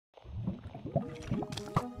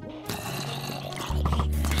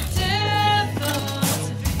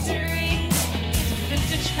Victory,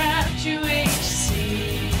 VintageCraft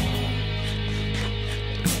UHC.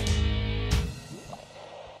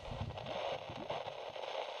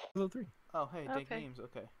 Level 3. Oh, hey, take Okay. names.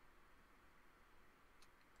 Okay.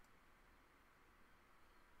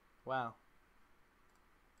 Wow.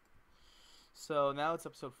 So now it's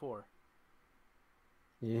episode 4.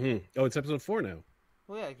 Oh, it's episode 4 now.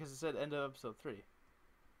 Well, yeah, because it said end of episode 3.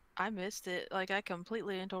 I missed it. Like, I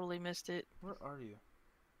completely and totally missed it. Where are you?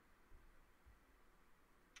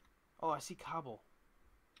 Oh, I see Cobble.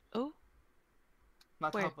 Oh?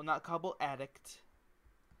 Not Where? Cobble, not Cobble Addict.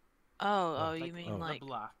 Oh, Like, you mean oh. the like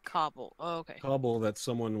block. cobble. Oh, okay. Cobble that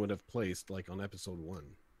someone would have placed, like, on episode 1.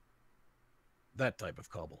 That type of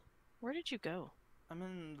cobble. Where did you go?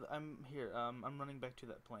 I'm here. I'm running back to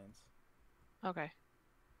that plains. Okay.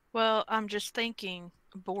 Well, I'm just thinking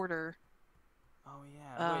border Oh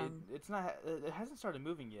yeah. Wait, Um, it's not. It hasn't started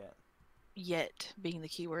moving yet. yet being the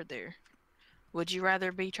key word there. Would you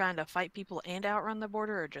rather be trying to fight people and outrun the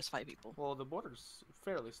border or just fight people? Well, the border's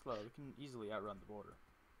fairly slow. We can easily outrun the border.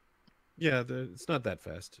 Yeah, it's not that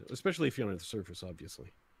fast, especially if you're on the surface,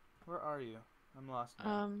 obviously. Where are you? I'm lost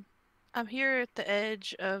now. I'm here at the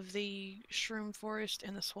edge of the shroom forest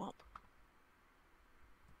and the swamp.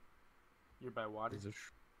 You're by water. Is it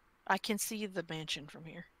I can see the mansion from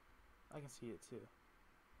here. I can see it too.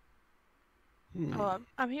 Oh,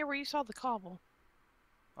 I'm here where you saw the cobble.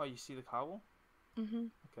 Oh, you see the cobble? Mm-hmm.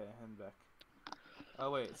 Okay, heading back.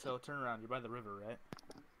 Oh wait, so turn around. You're by the river,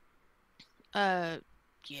 right?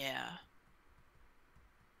 Yeah.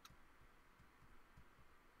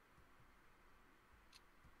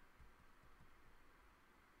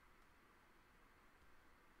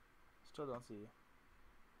 Still don't see you.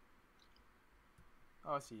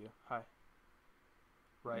 Oh, I see you. Hi.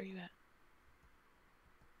 Where are Right. you at?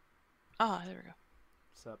 Ah, there we go.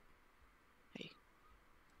 What's up? Hey.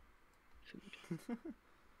 Food.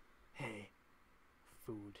 Hey.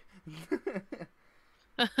 Food.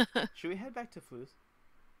 Should we head back to Flu's?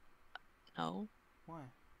 No, Why?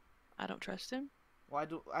 I don't trust him. Well,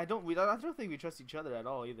 I don't think we trust each other at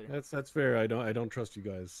all either. That's fair. I don't trust you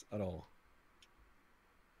guys at all.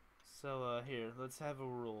 So here, let's have a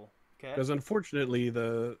rule. Okay. Because unfortunately, Stay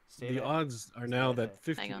the there. odds are Stay now there. that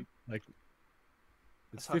 50, Hang on. like,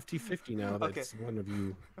 it's I saw- 50-50 now. Okay. That's one of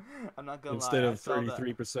you I'm not gonna instead lie. of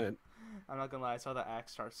 33%. I'm not gonna lie. I saw the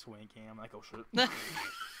axe start swinging. I'm like, oh shit.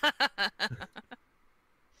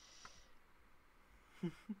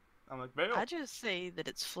 I'm like, bail. I just say that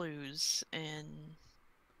it's Flu's and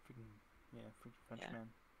Freaking, yeah, freaking French Yeah. man.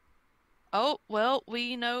 oh well,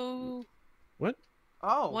 we know What?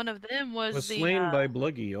 Oh, one of them was Was the slain by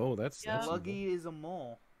Bluggy. Oh, that's yeah. that's evil. Luggy is a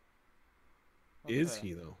mole. Is Okay.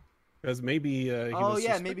 he though? Because maybe he Oh was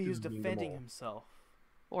yeah, maybe he was suspected of being the defending mole. himself.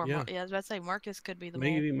 or Yeah. yeah, I was about to say Marcus could be the mole.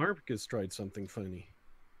 Maybe Marcus tried something funny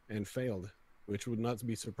and failed, which would not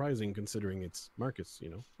be surprising considering it's Marcus, you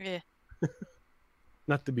know. Yeah.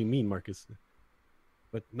 Not to be mean, Marcus,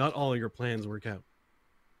 but not all your plans work out.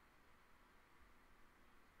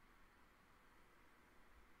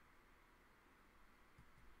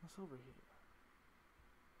 What's over here?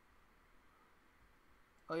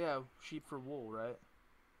 Oh yeah, sheep for wool, right?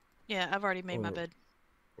 Yeah, I've already made my Oh. bed.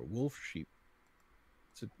 Or wolf sheep.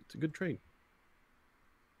 It's a good trade.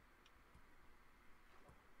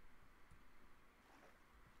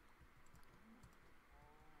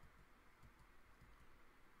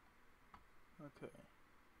 Okay.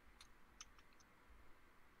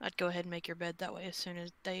 I'd go ahead and make your bed that way. As soon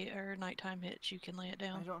as day or nighttime hits, you can lay it I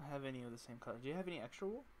down. don't have any of the same color. Do you have any extra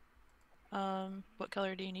wool? What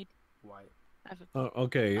color do you need? White. I have a... Oh,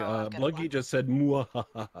 okay. Oh, I've got a Bluggy black just said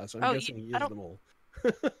muahaha, so I'm Oh, guessing he I is don't- the mole.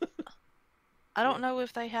 I don't know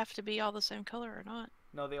if they have to be all the same color or not.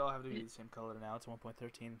 No, they all have to be the same color now. It's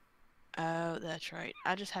 1.13. Oh, that's right.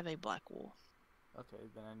 I just have a black wool. Okay,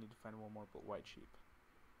 then I need to find one more white sheep.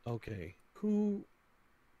 Okay.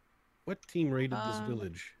 What team raided this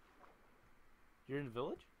village? You're in the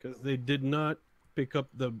village? Because they did not pick up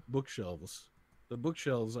the bookshelves. The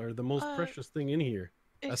bookshelves are the most precious thing in here.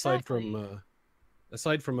 Exactly.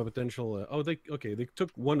 Aside from a potential they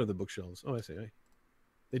took one of the bookshelves. Oh, I see.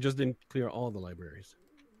 They just didn't clear all the libraries.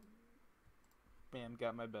 Bam,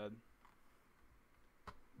 got my bed.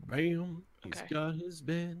 Bam, he's Okay. got his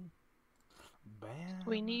bed. Bam.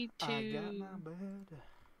 We need I got to- my bed.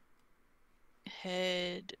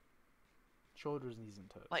 Head Shoulders, knees, and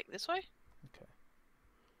toes. like this way? Okay.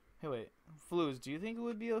 Hey, wait. Flus, do you think it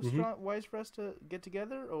would be wise for us to get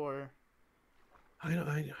together, or?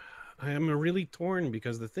 I am really torn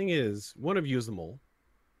because the thing is, one of you is the mole.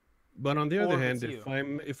 But on the Or other if hand,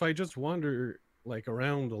 it's if I just wander like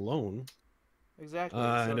around alone, Exactly. So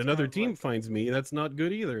and it's another kind of team like, finds me, that's not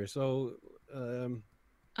good either. So, I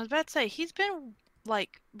was about to say he's been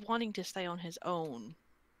like wanting to stay on his own.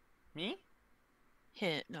 me?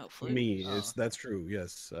 Hint, no flu. me Oh, is that's true.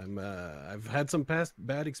 Yes, I've had some past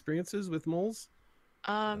bad experiences with moles.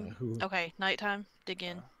 Who Okay, nighttime. Dig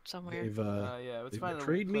in somewhere. yeah. Let's they've find a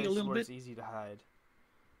betrayed me a place little where bit. it's easy to hide.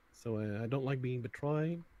 So I don't like being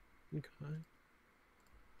betrayed. Okay.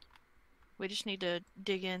 We just need to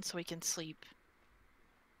dig in so we can sleep.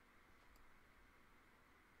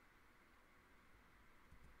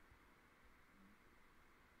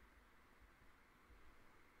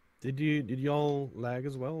 Did y'all lag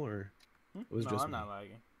as well, or it was No, just I'm me? not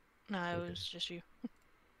lagging. No, it Okay. was just you.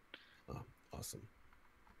 Oh, awesome.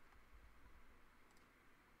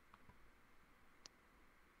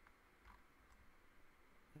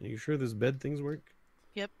 Are you sure this bed things work?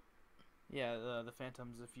 Yep. Yeah, the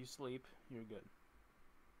phantoms. If you sleep, you're good.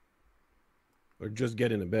 Or just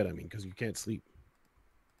get in a bed? I mean, because you can't sleep.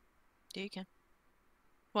 Yeah, you can.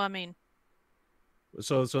 Well, I mean,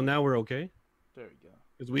 So now we're okay. There we go.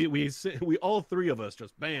 Because we all three of us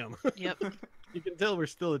just bam. yep. You can tell we're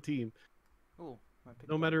still a team, Ooh, I picked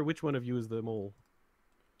no up. matter which one of you is the mole.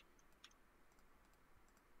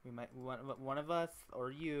 We might one of us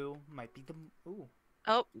or you might be the. Ooh.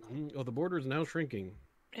 Oh, Oh, the border is now shrinking.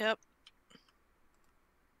 yep.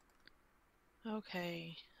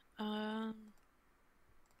 Okay. What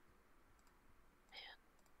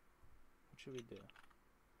should we do?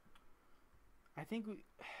 I think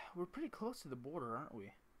we're pretty close to the border, aren't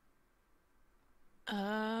we?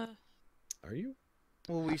 Are you?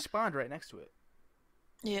 Well, we spawned right next to it.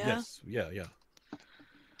 Yeah. Yes. Yeah. Yeah.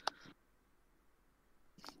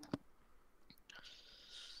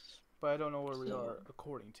 But I don't know where we So- are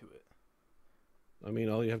according to it. I mean,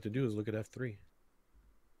 all you have to do is look at F3.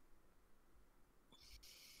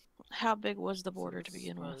 How big was the border So to this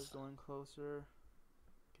begin part with? is going closer.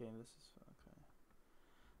 Okay, this is okay.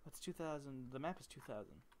 That's 2,000. The map is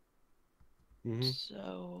 2,000. Mm-hmm.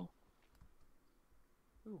 So,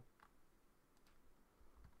 Ooh.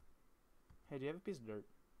 Hey, do you have a piece of dirt?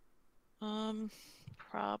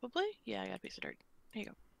 probably. Yeah, I got a piece of dirt. Here you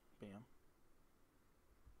go. Bam.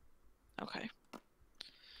 Okay.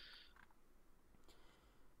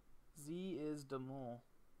 Z is the mole.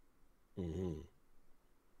 Mm-hmm.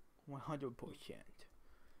 100%.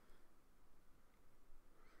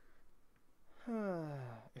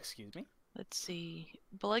 Excuse me? Let's see.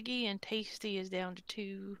 Bluggy and Tasty is down to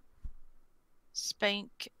 2.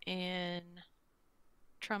 Spank and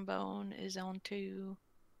Trombone is on 2.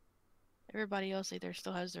 Everybody else either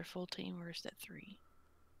still has their full team or is at 3.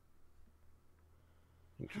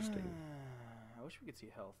 Interesting. I wish we could see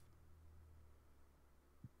health.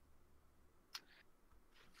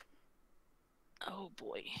 Oh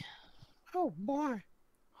boy. Oh boy.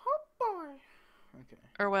 Oh boy. Okay.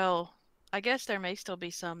 Or well, I guess there may still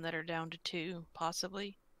be some that are down to 2,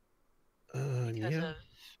 possibly. Because Yeah. of...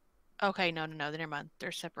 Okay, no, never mind.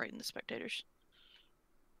 They're separating the spectators.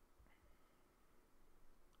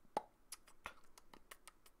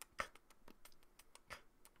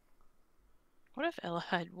 What if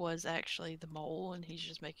Elahide was actually the mole and he's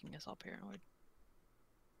just making us all paranoid?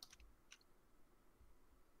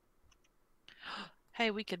 Hey,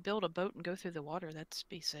 we could build a boat and go through the water. That'd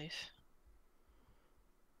be safe.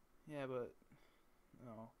 Yeah, but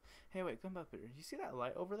no. Hey, wait, come up here. You see that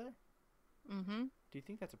light over there? Mm-hmm. Do you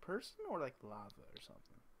think that's a person or like lava or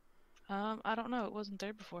something? I don't know. It wasn't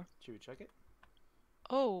there before. Should we check it?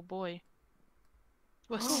 Oh boy.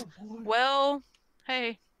 Oh boy. Well,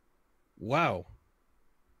 hey, Wow.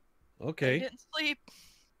 they Okay. didn't sleep.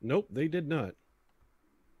 Nope, they did not.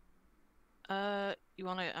 You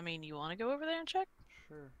wanna go over there and check?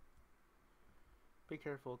 Sure. Be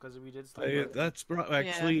careful, because we did sleep. That's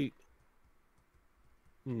actually.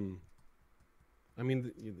 I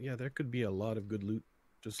mean, yeah, there could be a lot of good loot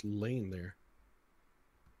just laying there.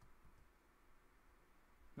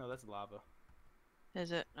 No, that's lava.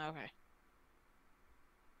 Is it? Okay.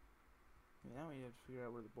 Now we have to figure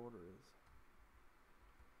out where the border is.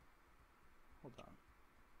 Hold on.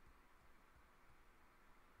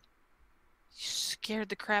 You scared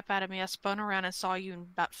the crap out of me. I spun around and saw you and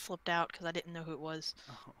about flipped out because I didn't know who it was.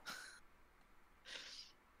 Oh.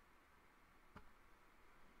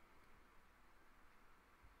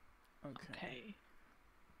 Okay.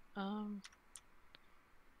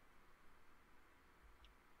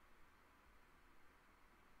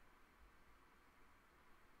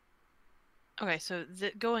 Okay, so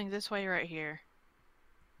going this way right here.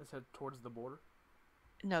 Let's head towards the border.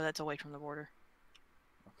 No, that's away from the border.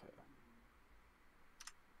 Okay.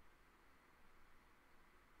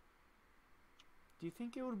 Do you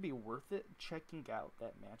think it would be worth it checking out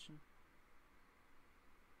that mansion?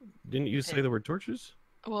 Didn't you say there were torches?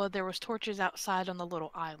 Well, there was torches outside on the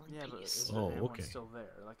little island Yeah, but piece. is Oh, everyone okay. still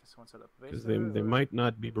there? Like, is someone set up a base Because there? they or- might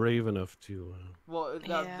not be brave enough to. Well,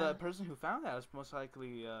 Yeah. the person who found that was most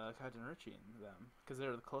likely Captain Richie and them, because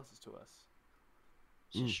they're the closest to us.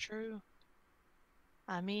 This is true.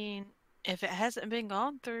 I mean, if it hasn't been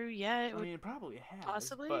gone through, yeah, it I would mean, it probably has,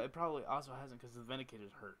 possibly. but it probably also hasn't because the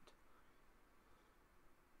Vindicator's hurt.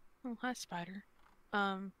 Oh, hi, Spider.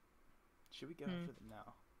 Should we go after them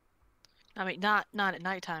now? I mean, not at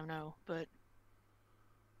nighttime, no, but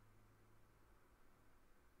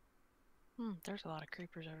there's a lot of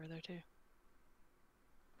creepers over there too.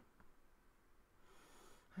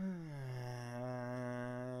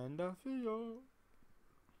 And I feel.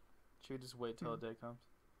 Should we just wait till the day comes?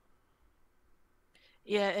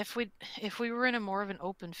 Yeah, if we were in a more of an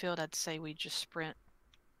open field, I'd say we'd just sprint.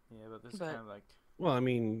 Yeah, but this is But- kind of like. Well, I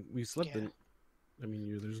mean, we slept Yeah. in. I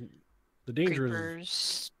mean, there's the danger is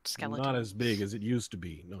Creepers, skeletons. not as big as it used to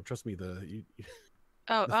be. No, trust me. The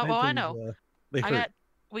Oh, well, I know. They hurt.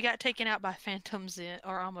 We got taken out by phantoms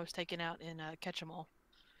or almost taken out in Catch 'em All.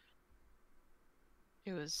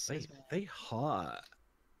 It was bad. They hot.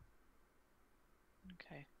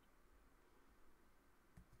 Okay.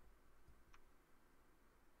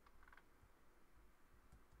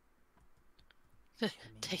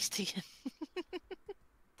 Tasty. Tasty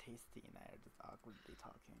and I are just awkwardly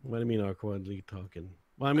talking. What do you mean awkwardly talking?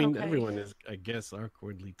 Well, I mean Okay. everyone is, I guess,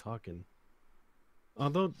 awkwardly talking.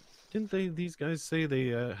 Although, didn't these guys say they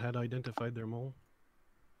had identified their mole?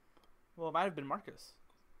 Well, it might have been Marcus.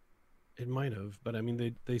 It might have, but I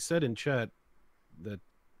mean they said in chat that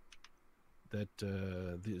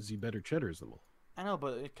the better cheddar is the mole. I know,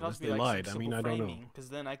 but it could Unless also be they like lied. some I mean, simple I don't know. framing, because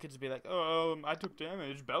then I could just be like, oh, I took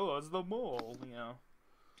damage. Bella's the mole, you know.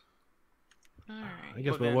 All I right.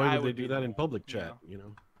 guess, But but then why I did they would be do the that in mole, public you chat? know? You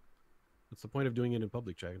know, what's the point of doing it in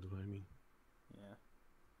public chat? Is what I mean. Yeah.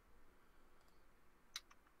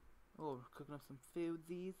 Oh, we're cooking up some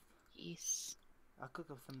foodies. Yes. I'll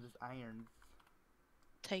cook up some of this iron.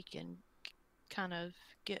 Take and kind of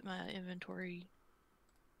get my inventory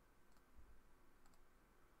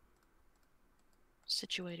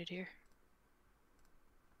situated here.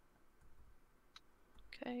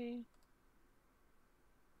 Okay.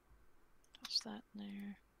 Toss that in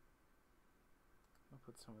there. I'll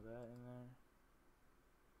put some of that in there.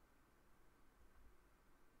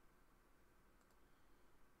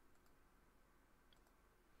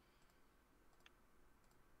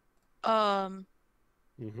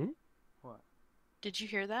 Mm-hmm. What? Did you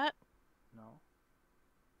hear that? No.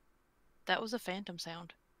 That was a phantom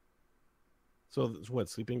sound. So what?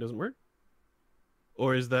 Sleeping doesn't work,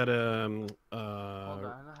 or is that Hold on, I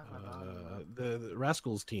don't have my volume up. the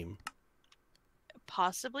Rascals team?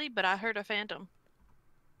 Possibly, but I heard a phantom.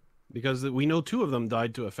 Because we know 2 of them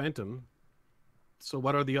died to a phantom. So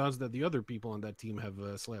what are the odds that the other people on that team have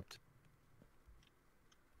slept?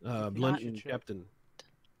 Blunt Not- and Captain.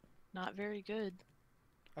 Not very good.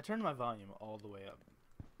 I turned my volume all the way up.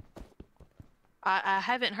 I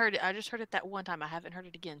haven't heard it. I just heard it that one time. I haven't heard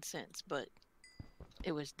it again since, but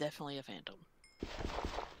it was definitely a phantom.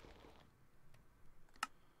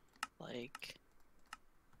 Like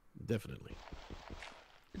Definitely.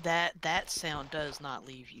 that sound does not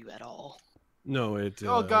leave you at all. No, it.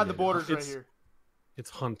 Oh god, the yeah, border's right it's- here. It's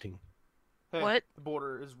hunting. Hey, What? The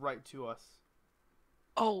border is right to us.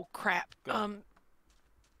 Oh crap. Go.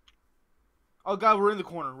 Oh god, we're in the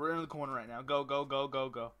corner. We're in the corner right now. Go, go, go, go,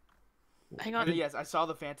 go. Hang on. Yes, I saw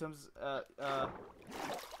the phantoms. Are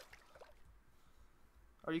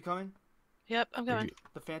you coming? Yep, I'm Have coming. you-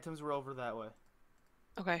 The phantoms were over that way.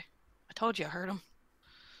 Okay. I told you I heard them.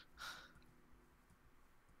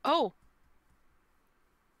 Oh,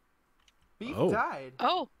 Beef Oh. died.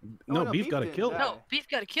 oh, No, no, Beef Beef got a didn't kill. die. no, Beef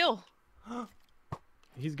got a kill.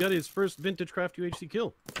 He's got his first VintageCraft UHC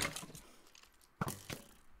kill.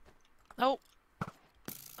 Oh.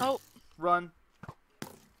 Oh, Run.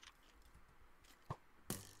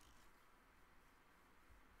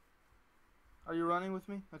 Are you running with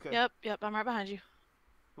me? Okay. yep, I'm right behind you.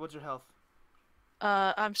 What's your health?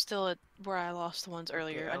 I'm still at where I lost the ones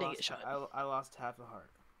earlier. Okay, I didn't lost get shot. I lost half a heart.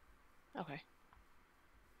 Okay.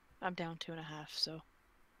 I'm down 2.5, so.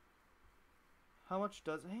 How much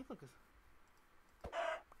does? Hey, look.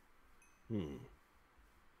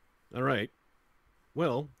 All right.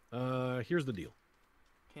 Well, here's the deal.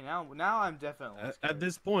 Okay, now I'm definitely At scared.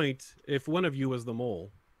 this point, if one of you was the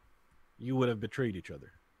mole, you would have betrayed each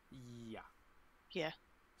other. Yeah. Yeah.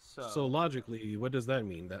 So logically, what does that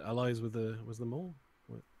mean? That allies with the mole?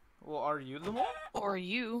 What? Well, are you the mole? Or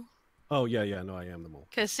you. Oh yeah, yeah. No, I am the mole.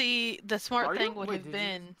 Cause see, the smart Are thing you? would Wait, have did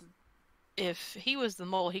been if he was the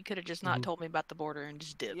mole, he could have just not Mhm. told me about the border and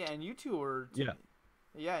just dipped. Yeah, and you two were. Yeah.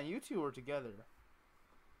 Yeah, and you two were together.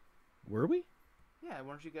 Were we? Yeah,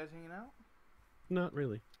 weren't you guys hanging out? Not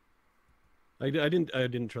really. I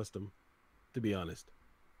didn't trust him, to be honest.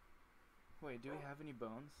 Wait, do we have any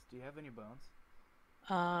bones? Do you have any bones?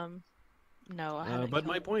 No, I haven't. But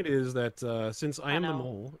my point is that since I I am the know.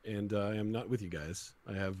 mole and I am not with you guys,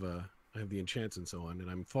 I have the enchants and so on, and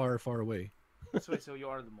I'm far, far away. So wait, so you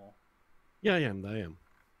are the mole. Yeah, I am. I am.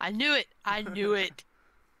 I knew it. I knew it.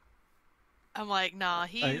 I'm like, nah,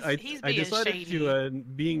 he's I being decided shady. to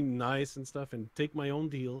being nice and stuff and take my own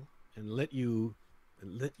deal and let you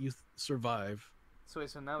survive. So wait,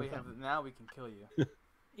 so now we can kill you.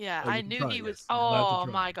 Yeah, Oh, you I can knew try, he was. yes. You're allowed to Oh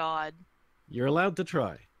try. my god. You're allowed to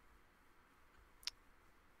try.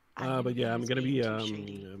 I knew But yeah, he I'm was gonna being be too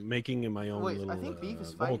shady. making my own Wait, little I think Beef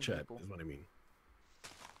is bubble fighting chat people. is what I mean.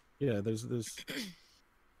 Yeah, there's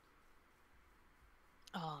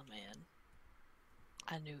Oh man.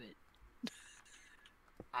 I knew it.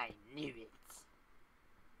 I knew it.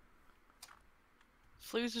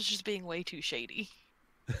 Flues was just being way too shady.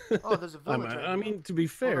 Oh, there's a village. right I here. mean, to be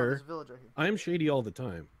Hold on, fair, there's a village right here. I'm shady all the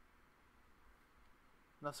time.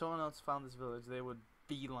 Now, if someone else found this village, they would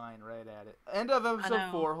beeline right at it. End of episode know.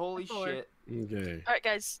 4. Holy Four. shit. Okay. Alright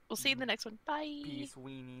guys, we'll see you in the next one. Bye. Peace,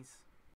 weenies.